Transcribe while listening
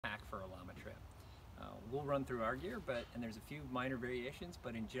We'll run through our gear, and there's a few minor variations,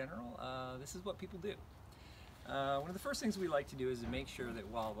 but in general, this is what people do. One of the first things we like to do is to make sure that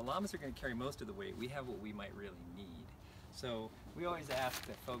while the llamas are going to carry most of the weight, we have what we might really need. So we always ask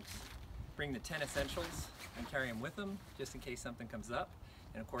that folks bring the 10 essentials and carry them with them, just in case something comes up.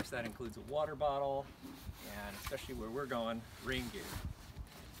 And of course that includes a water bottle, and especially where we're going, rain gear,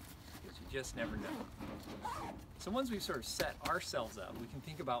 because you just never know. So once we've sort of set ourselves up, we can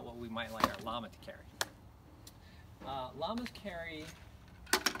think about what we might like our llama to carry. Llamas carry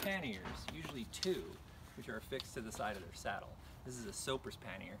panniers, usually two, which are affixed to the side of their saddle. This is a soper's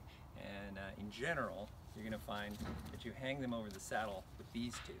pannier, and in general, you're going to find that you hang them over the saddle with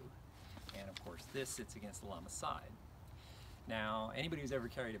these two, and of course this sits against the llama's side. Now, anybody who's ever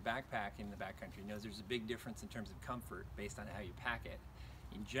carried a backpack in the backcountry knows there's a big difference in terms of comfort based on how you pack it.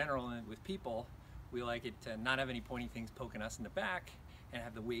 In general, with people, we like it to not have any pointy things poking us in the back and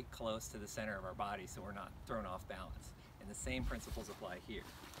have the weight close to the center of our body so we're not thrown off balance. And the same principles apply here.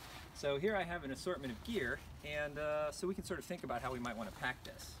 So here I have an assortment of gear, and so we can sort of think about how we might want to pack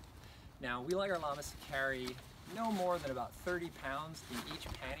this. Now, we like our llamas to carry no more than about 30 pounds in each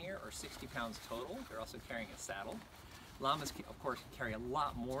pannier, or 60 pounds total. They're also carrying a saddle. Llamas, of course, can carry a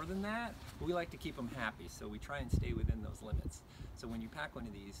lot more than that, but we like to keep them happy, so we try and stay within those limits. So when you pack one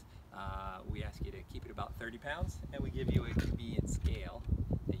of these, we ask you to keep it about 30 pounds, and we give you a convenient scale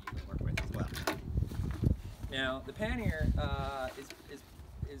that you can work with as well. Now, the pannier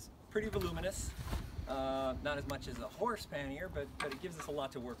is pretty voluminous, not as much as a horse pannier, but it gives us a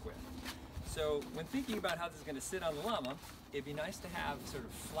lot to work with. So when thinking about how this is going to sit on the llama, it'd be nice to have sort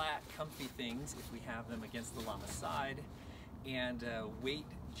of flat, comfy things if we have them against the llama's side, and weight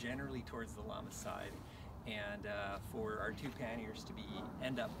generally towards the llama's side, and for our two panniers to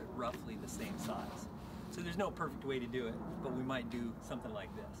end up at roughly the same size. So there's no perfect way to do it, but we might do something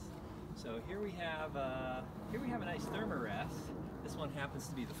like this. So here we have a nice thermarest. This one happens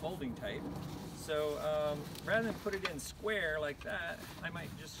to be the folding type. So rather than put it in square like that, I might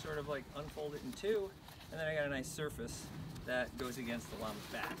just sort of like unfold it in two, and then I got a nice surface that goes against the llama's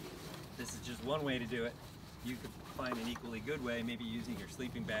back. This is just one way to do it. You could find an equally good way, maybe using your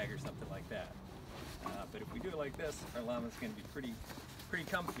sleeping bag or something like that. But if we do it like this, our llama's going to be pretty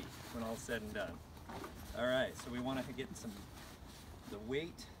comfy when all's said and done. All right, so we want to get the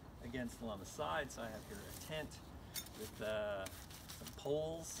weight against the llama's side. So I have here a tent with some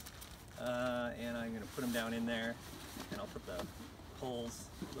poles, and I'm going to put them down in there, and I'll put the poles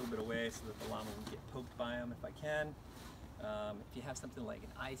a little bit away so that the llama won't get poked by them if I can. If you have something like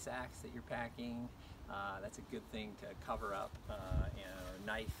an ice axe that you're packing, that's a good thing to cover up, or a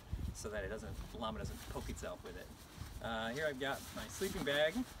knife, so that the llama doesn't poke itself with it. Here I've got my sleeping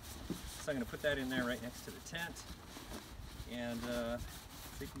bag, so I'm going to put that in there right next to the tent. And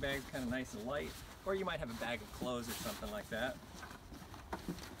sleeping bag's kind of nice and light, or you might have a bag of clothes or something like that.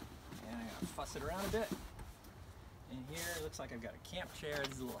 And I'm going to fuss it around a bit. And here it looks like I've got a camp chair.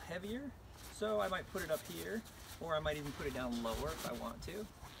 This is a little heavier, so I might put it up here, or I might even put it down lower if I want to.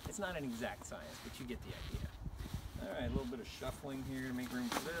 It's not an exact science, but you get the idea. All right, a little bit of shuffling here to make room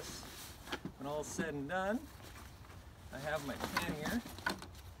for this. When all's said and done, I have my pannier,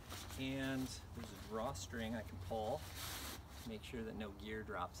 and there's a drawstring I can pull to make sure that no gear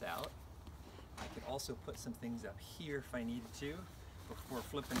drops out. I could also put some things up here if I needed to before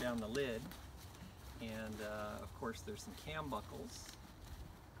flipping down the lid. And of course there's some cam buckles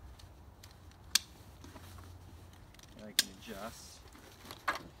that I can adjust.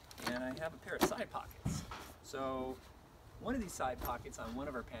 And I have a pair of side pockets. So one of these side pockets on one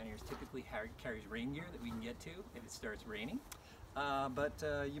of our panniers typically carries rain gear that we can get to if it starts raining. But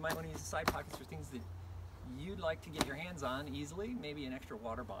you might want to use the side pockets for things that you'd like to get your hands on easily, maybe an extra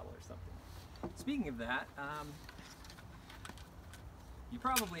water bottle or something. Speaking of that, you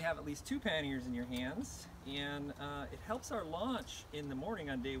probably have at least two panniers in your hands, and it helps our launch in the morning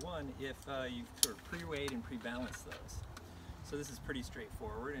on day one if you sort of pre-weighed and pre-balanced those. So this is pretty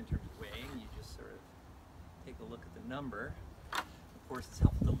straightforward in terms of weighing. You just sort of take a look at the number. Of course, it's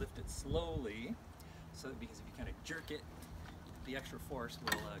helpful to lift it slowly, because if you kind of jerk it, the extra force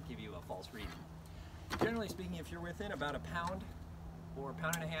will give you a false reading. Generally speaking, if you're within about a pound or a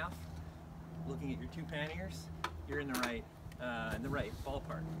pound and a half, looking at your two panniers, you're in the right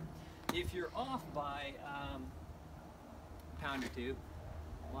ballpark. If you're off by a pound or two,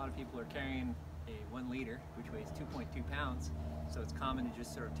 a lot of people are carrying a 1 liter, which weighs 2.2 pounds. So it's common to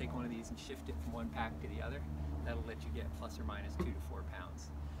just sort of take one of these and shift it from one pack to the other. That'll let you get plus or minus 2 to 4 pounds.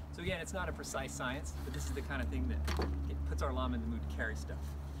 So again, it's not a precise science, but this is the kind of thing that it puts our llama in the mood to carry stuff.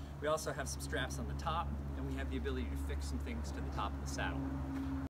 We also have some straps on the top, and we have the ability to fix some things to the top of the saddle.